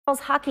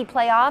Hockey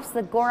playoffs,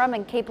 the Gorham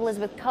and Cape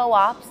Elizabeth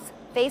co-ops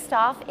faced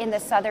off in the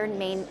Southern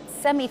Maine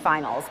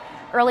semifinals.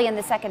 Early in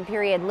the second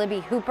period, Libby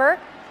Hooper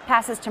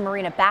passes to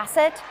Marina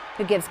Bassett,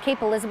 who gives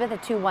Cape Elizabeth a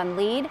 2-1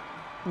 lead.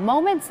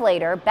 Moments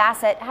later,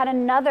 Bassett had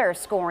another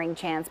scoring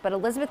chance, but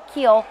Elizabeth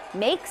Keel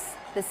makes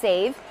the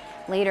save.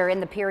 Later in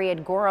the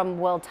period, Gorham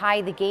will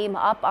tie the game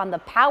up on the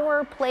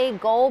power play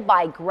goal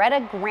by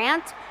Greta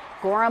Grant.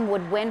 Gorham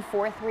would win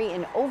 4-3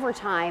 in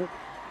overtime.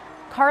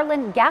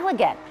 Carlin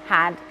Galligan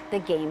had the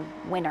game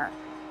winner.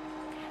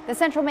 The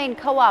Central Maine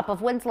Co-op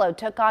of Winslow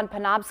took on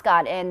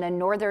Penobscot in the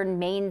Northern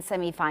Maine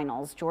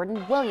semifinals.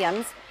 Jordan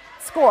Williams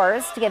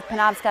scores to give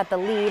Penobscot the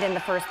lead in the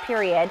first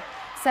period.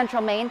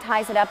 Central Maine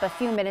ties it up a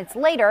few minutes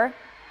later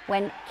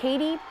when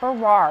Katie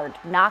Berard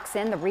knocks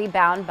in the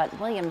rebound, but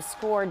Williams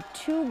scored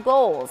 2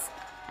 goals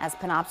as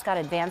Penobscot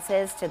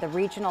advances to the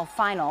regional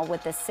final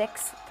with the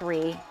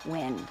 6-3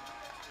 win.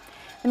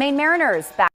 The Maine Mariners back